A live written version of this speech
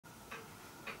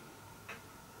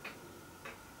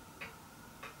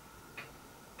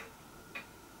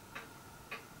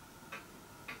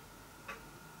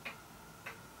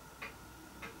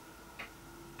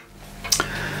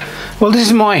Well, this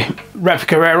is my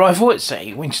replica air rifle. It's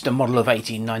a Winchester Model of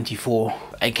 1894,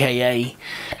 aka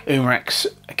Umarex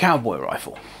Cowboy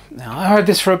Rifle. Now, I've had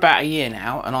this for about a year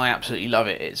now, and I absolutely love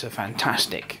it. It's a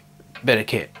fantastic bit of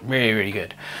kit, really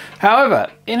good.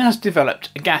 However, it has developed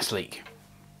a gas leak.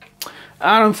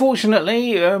 And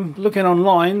unfortunately, looking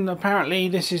online, apparently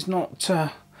this is not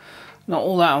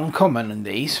all that uncommon in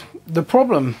these. The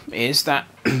problem is that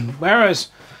whereas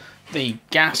the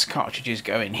gas cartridges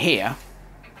go in here,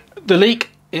 the leak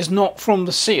is not from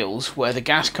the seals where the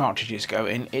gas cartridges go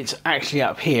in, it's actually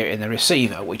up here in the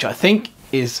receiver, which I think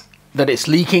is that it's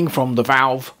leaking from the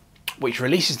valve which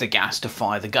releases the gas to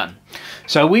fire the gun.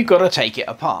 So we've got to take it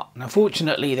apart. Now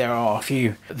fortunately there are a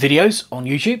few videos on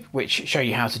YouTube which show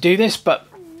you how to do this, but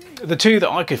the two that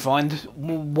I could find,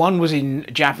 one was in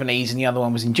Japanese and the other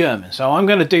one was in German. So I'm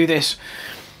going to do this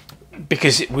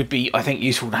because it would be, I think,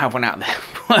 useful to have one out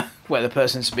there where the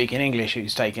person's speaking English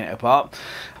who's taking it apart.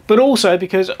 But also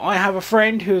because I have a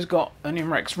friend who's got an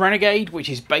Umarex Renegade, which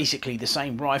is basically the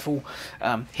same rifle.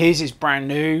 His is brand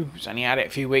new, he's only had it a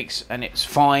few weeks and it's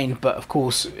fine, but of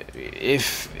course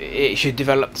if it should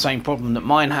develop the same problem that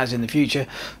mine has in the future,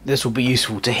 this will be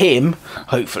useful to him,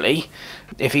 hopefully,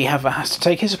 if he ever has to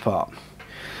take his apart.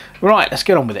 Right, let's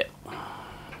get on with it.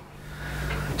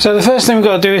 So the first thing we've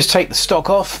got to do is take the stock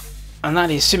off, and that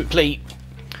is simply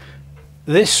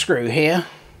this screw here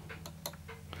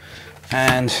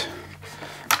and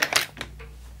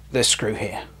this screw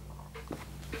here.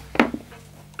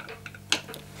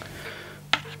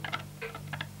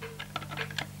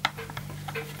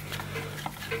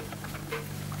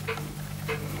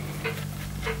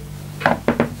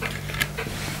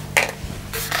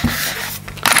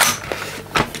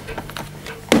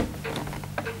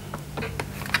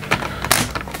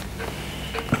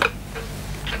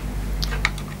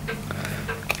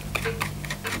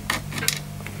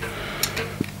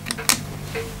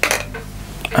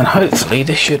 And hopefully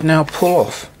this should now pull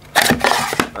off.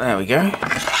 There we go.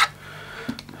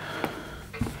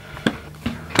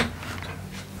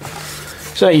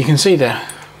 So you can see the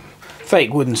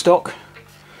fake wooden stock.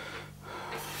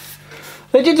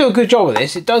 They did do a good job of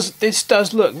this. This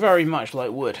does look very much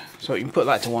like wood. So you can put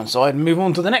that to one side and move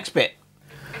on to the next bit.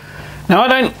 Now I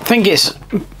don't think it's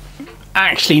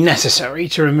actually necessary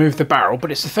to remove the barrel,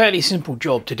 but it's a fairly simple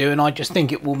job to do, and I just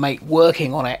think it will make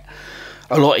working on it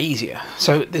a lot easier.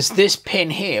 So there's this pin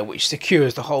here which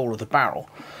secures the whole of the barrel.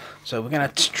 So we're going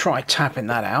to try tapping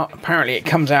that out. Apparently it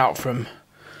comes out from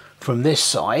this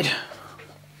side.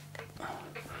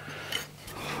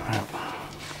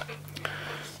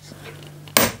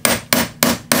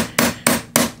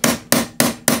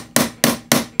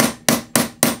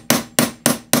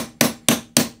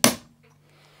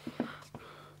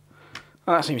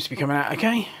 Well, that seems to be coming out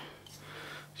okay.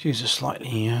 Let's use a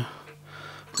slightly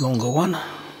longer one.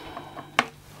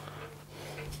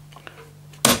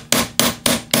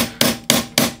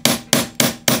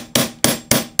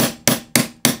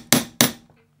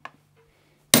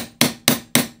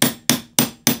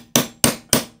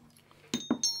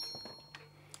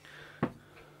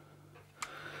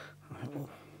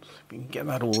 See if we can get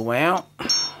that all the way out.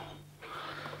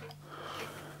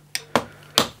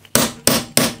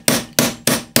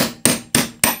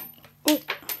 Oh,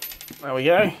 there we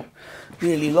go.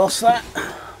 Nearly lost that,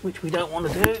 which we don't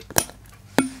want to do.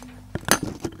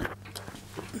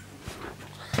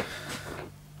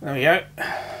 There we go.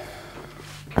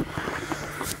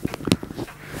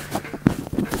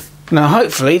 Now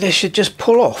hopefully this should just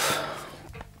pull off.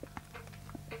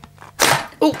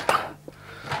 Oh,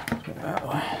 that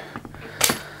way.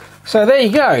 So there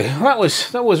you go. That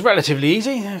was relatively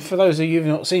easy. For those of you who've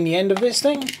not seen the end of this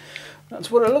thing, that's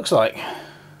what it looks like.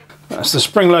 That's the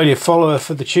spring-loaded follower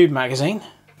for the tube magazine.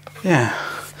 Yeah.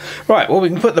 Right, well we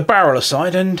can put the barrel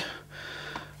aside and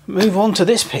move on to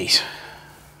this piece.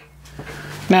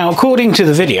 Now according to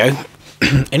the video,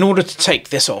 in order to take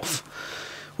this off,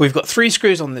 we've got 3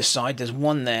 screws on this side. There's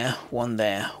one there, one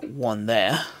there, one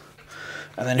there.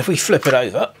 And then if we flip it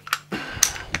over,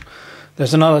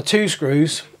 there's another 2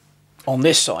 screws on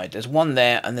this side. There's one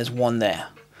there and there's one there.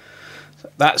 So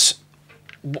that's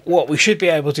what we should be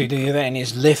able to do then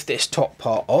is lift this top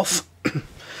part off.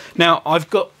 Now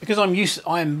because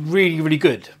I'm really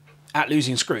good at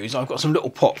losing screws, I've got some little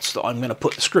pots that I'm going to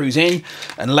put the screws in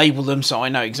and label them so I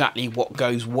know exactly what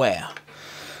goes where.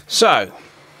 So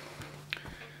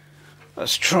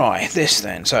let's try this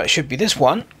then. So it should be this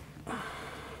one.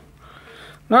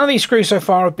 None of these screws so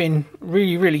far have been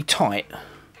really tight.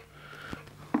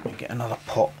 Let me get another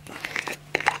pot.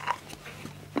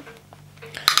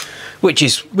 Which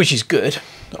is good,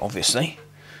 obviously.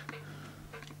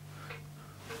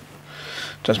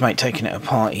 Does make taking it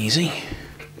apart easy.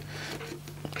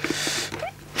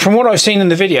 From what I've seen in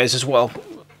the videos as well,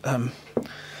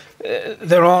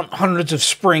 there aren't hundreds of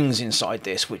springs inside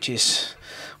this, which is,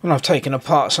 when I've taken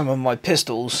apart some of my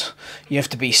pistols, you have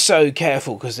to be so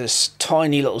careful because there's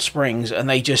tiny little springs and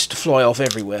they just fly off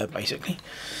everywhere, basically.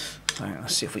 So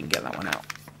let's see if we can get that one out.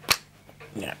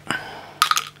 Yeah.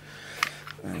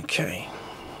 Okay.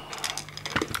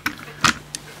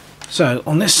 So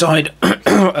on this side,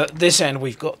 at this end,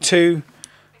 we've got two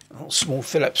little small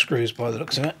Phillips screws by the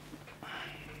looks of it.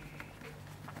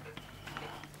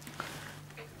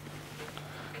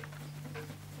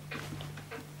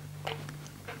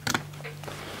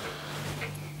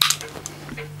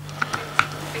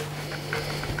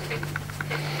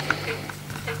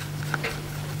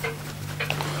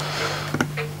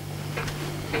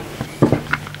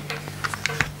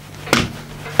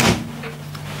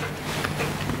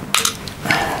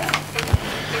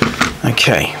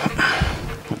 Okay.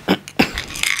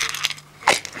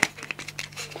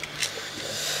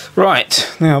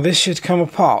 Right, now this should come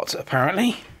apart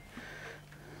apparently.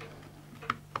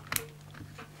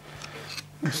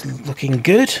 It's looking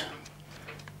good.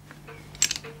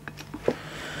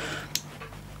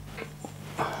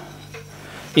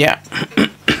 Yeah.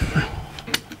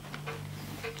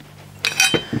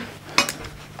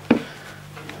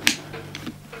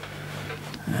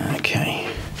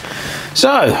 Okay.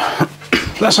 So,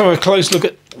 let's have a close look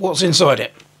at what's inside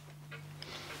it.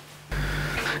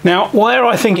 Now, where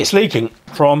I think it's leaking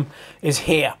from is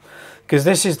here, because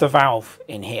this is the valve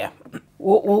in here.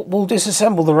 We'll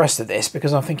disassemble the rest of this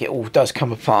because I think it all does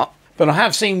come apart. But I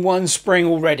have seen one spring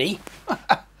already.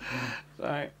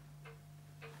 So,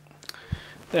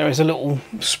 there is a little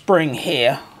spring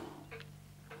here.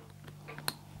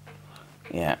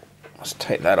 Yeah, let's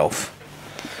take that off.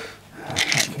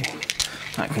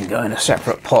 That can go in a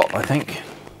separate pot, I think.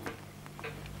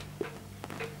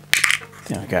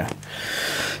 There we go.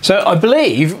 So I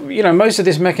believe, you know, most of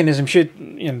this mechanism should,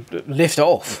 you know, lift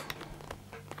off.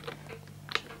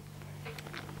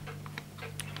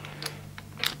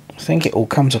 I think it all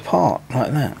comes apart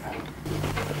like that.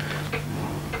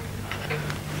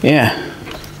 Yeah.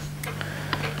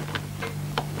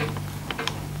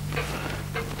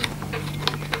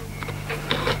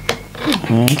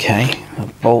 Okay,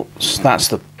 the bolts, that's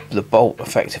the bolt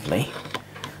effectively.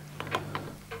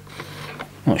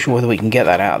 Not sure whether we can get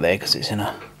that out of there because it's in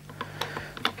a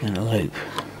loop.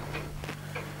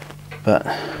 But,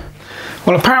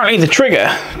 well, apparently the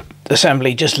trigger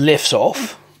assembly just lifts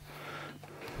off.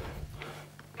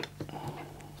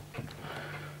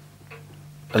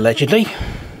 Allegedly.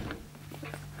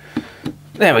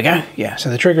 There we go. Yeah, so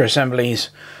the trigger assembly is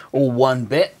all one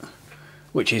bit,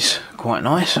 which is quite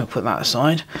nice. I'll put that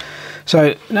aside.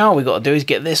 So now all we've got to do is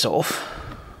get this off,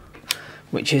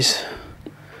 which is,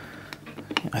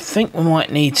 I think we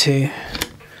might need to,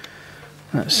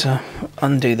 let's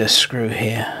undo this screw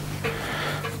here.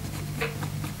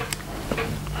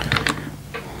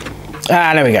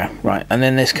 Ah, there we go. Right, and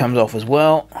then this comes off as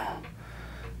well.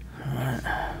 Right.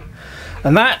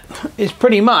 And that is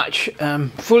pretty much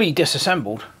fully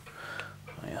disassembled.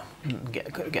 Yeah,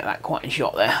 get that quite in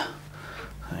shot there.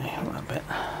 A bit.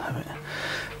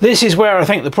 This is where I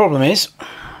think the problem is.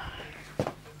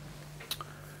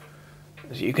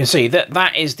 As you can see,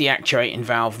 that is the actuating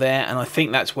valve there, and I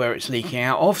think that's where it's leaking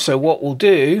out of. So what we'll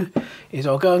do is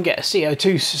I'll go and get a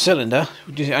CO2 cylinder.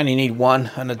 We just only need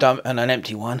one and an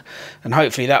empty one, and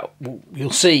hopefully you'll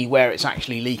see where it's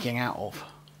actually leaking out of.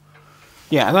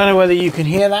 Yeah, I don't know whether you can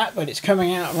hear that, but it's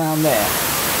coming out around there.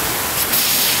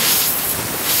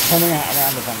 Coming out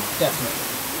around the valve, definitely.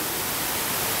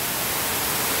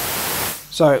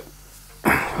 So,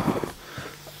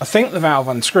 I think the valve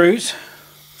unscrews.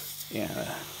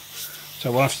 Yeah.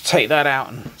 So we'll have to take that out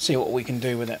and see what we can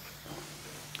do with it.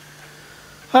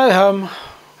 Ho-hum.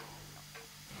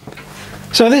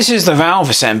 So this is the valve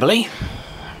assembly.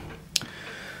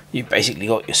 You've basically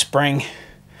got your spring.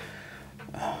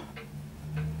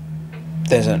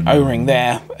 There's an O-ring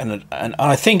there, and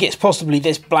I think it's possibly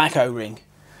this black O-ring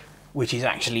which is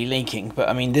actually leaking. But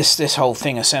I mean, this whole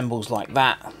thing assembles like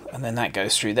that, and then that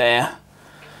goes through there,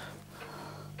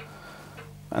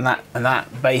 and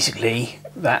that basically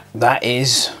that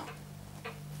is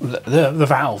the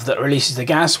valve that releases the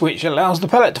gas, which allows the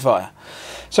pellet to fire.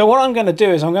 So what I'm going to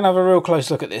do is I'm going to have a real close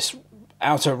look at this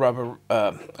outer rubber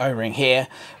O-ring here,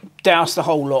 douse the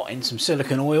whole lot in some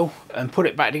silicone oil, and put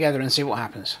it back together and see what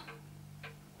happens.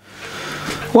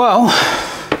 Well,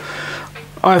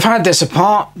 I've had this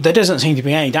apart. There doesn't seem to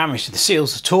be any damage to the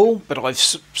seals at all, but I've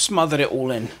smothered it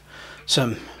all in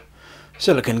some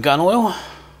silicone gun oil.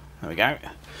 There we go.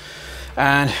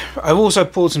 And I've also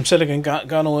poured some silicone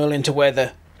gun oil into where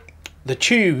the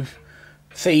tube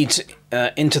feeds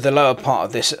into the lower part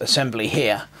of this assembly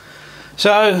here.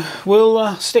 So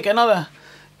we'll stick another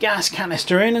gas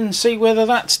canister in and see whether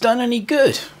that's done any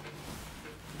good.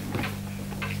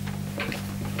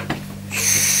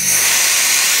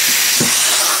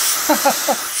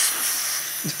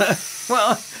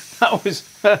 Well, that was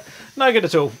no good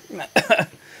at all.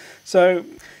 So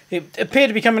it appeared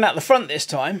to be coming out the front this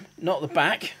time, not the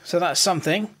back, so that's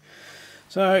something.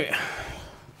 So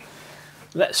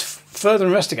let's further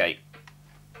investigate.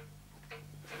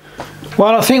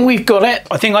 Well, I think we've got it.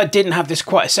 I think I didn't have this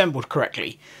quite assembled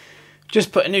correctly.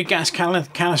 Just put a new gas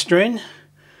canister in,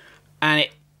 and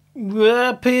it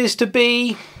appears to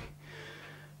be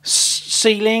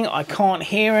sealing. I can't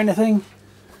hear anything.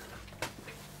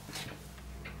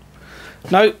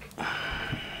 Nope.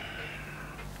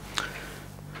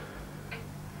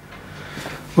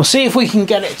 We'll see if we can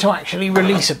get it to actually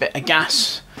release a bit of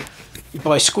gas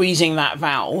by squeezing that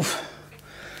valve.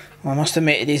 I must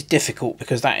admit it is difficult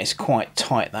because that is quite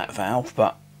tight, that valve,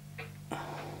 but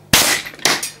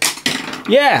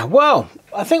yeah, well,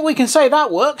 I think we can say that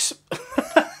works.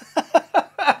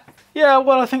 Yeah,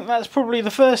 well, I think that's probably the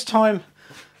first time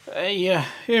a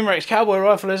Umarex Cowboy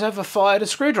Rifle has ever fired a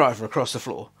screwdriver across the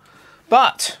floor.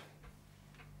 But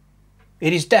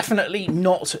it is definitely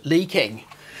not leaking.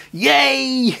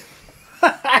 Yay!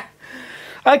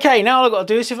 Okay, now all I've got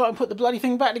to do is see if I can put the bloody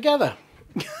thing back together.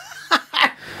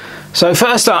 So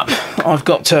first up, I've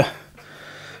got to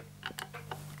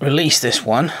release this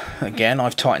one. Again,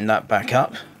 I've tightened that back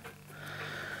up.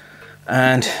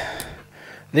 And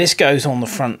this goes on the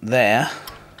front there.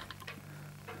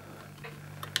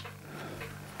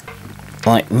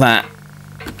 Like that.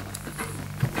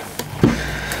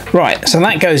 Right, so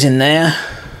that goes in there.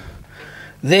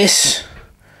 This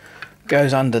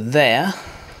goes under there.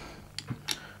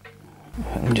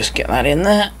 I can just get that in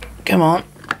there. Come on.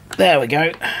 There we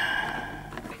go.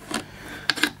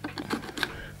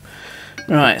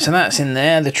 Right, so that's in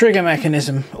there. The trigger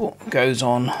mechanism goes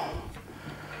on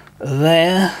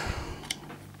there.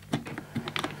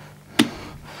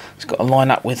 It's got to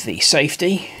line up with the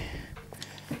safety,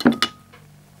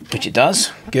 which it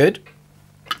does. Good.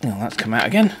 Oh, that's come out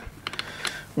again.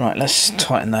 Right, let's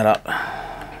tighten that up.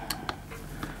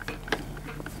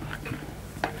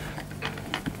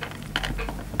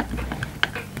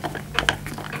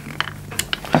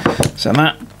 So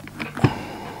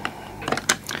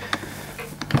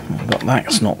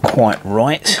that's not quite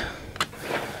right.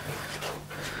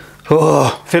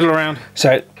 Oh, fiddle around.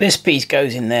 So this piece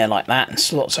goes in there like that and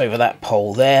slots over that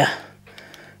pole there.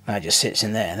 That just sits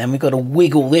in there. And then we've got to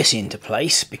wiggle this into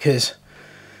place because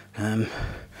we've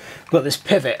got this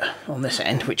pivot on this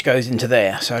end which goes into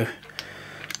there. So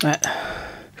that,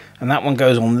 and that one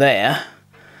goes on there.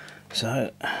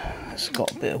 So it's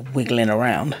got a bit of wiggling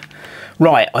around.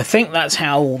 Right, I think that's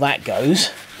how all that goes.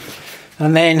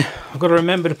 And then I've got to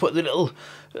remember to put the little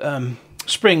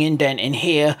spring indent in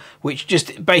here, which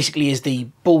just basically is the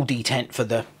ball detent for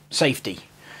the safety.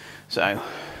 So,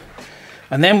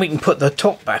 and then we can put the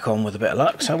top back on with a bit of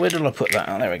luck. So where did I put that?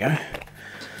 Oh, there we go.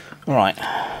 All right.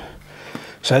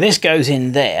 So this goes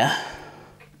in there.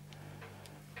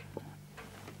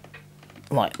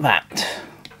 Like that.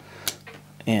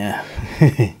 Yeah.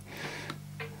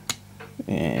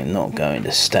 Yeah, not going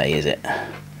to stay, is it?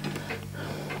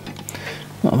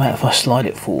 What about if I slide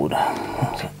it forward?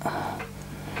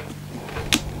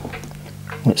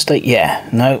 Will it stay? Yeah,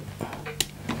 no.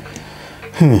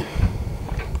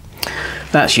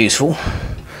 That's useful.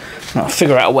 I'll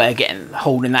figure out a way of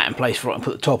holding that in place before I can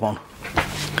put the top on.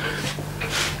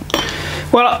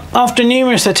 Well, after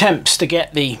numerous attempts to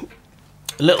get the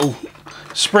little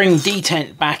spring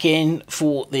detent back in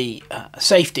for the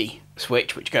safety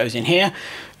switch, which goes in here,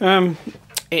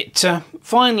 it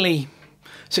finally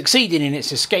succeeded in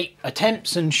its escape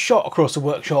attempts and shot across the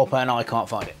workshop, and I can't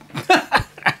find it.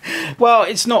 Well,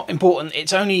 it's not important.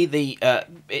 It's only the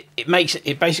it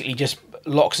basically just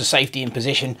locks the safety in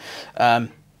position.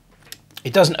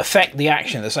 It doesn't affect the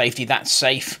action of the safety. That's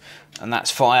safe and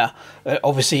that's fire.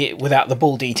 Obviously, without the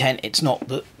ball detent, it's not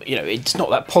the it's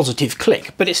not that positive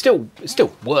click, but it still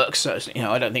works. So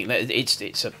I don't think that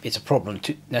it's a problem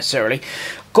necessarily.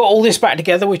 Got all this back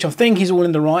together, which I think is all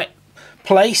in the right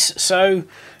place. So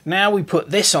now we put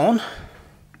this on,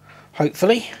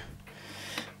 hopefully,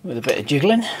 with a bit of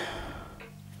jiggling.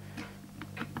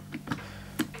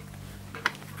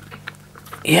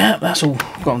 Yeah, that's all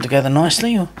gone together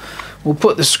nicely. We'll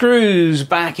put the screws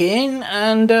back in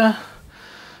and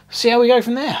see how we go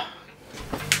from there.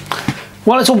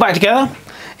 Well, it's all back together.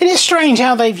 It is strange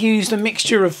how they've used a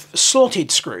mixture of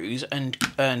slotted screws and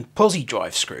posi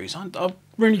drive screws. I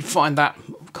really find that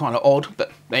kind of odd,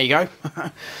 but there you go.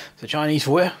 It's the Chinese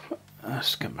for you.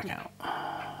 Let's come back out.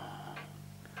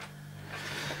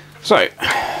 So,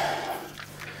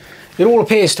 it all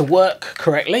appears to work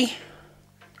correctly.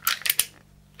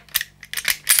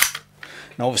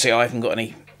 And obviously I haven't got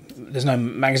any, there's no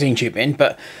magazine tube in,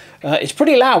 but it's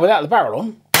pretty loud without the barrel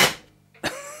on.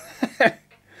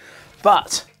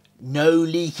 But no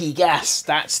leaky gas,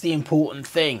 that's the important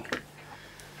thing.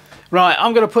 Right,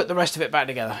 I'm going to put the rest of it back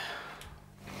together.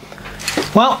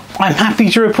 Well, I'm happy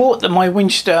to report that my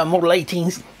Winchester Model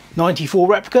 1894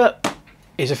 replica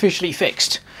is officially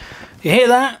fixed. You hear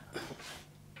that?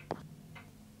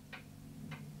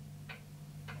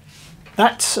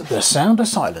 That's the sound of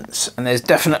silence, and there's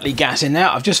definitely gas in there.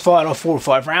 I've just fired off 4 or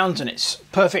 5 rounds and it's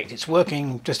perfect. It's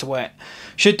working just the way it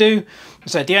should do.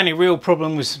 So the only real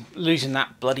problem was losing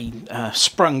that bloody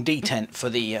sprung detent for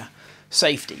the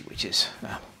safety, which is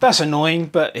that's annoying.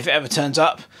 But if it ever turns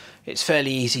up, it's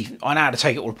fairly easy. I know how to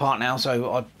take it all apart now,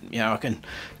 so I can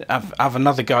have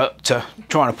another go to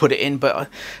trying to put it in. But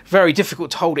very difficult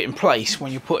to hold it in place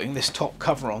when you're putting this top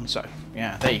cover on. So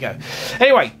yeah, there you go.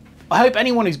 Anyway, I hope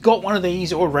anyone who's got one of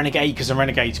these, or a Renegade, because a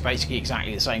Renegade's basically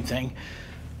exactly the same thing,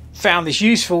 found this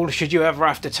useful should you ever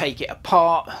have to take it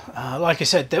apart. Like I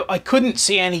said, I couldn't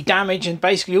see any damage, and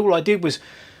basically all I did was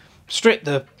strip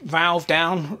the valve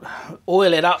down,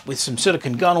 oil it up with some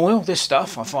silicone gun oil, this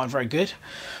stuff I find very good,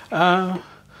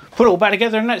 put it all back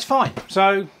together and it's fine.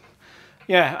 So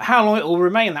yeah, how long it will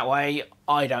remain that way,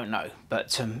 I don't know,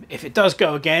 but if it does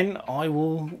go again, I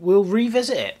will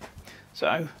revisit it.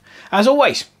 So as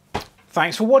always,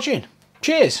 thanks for watching.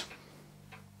 Cheers.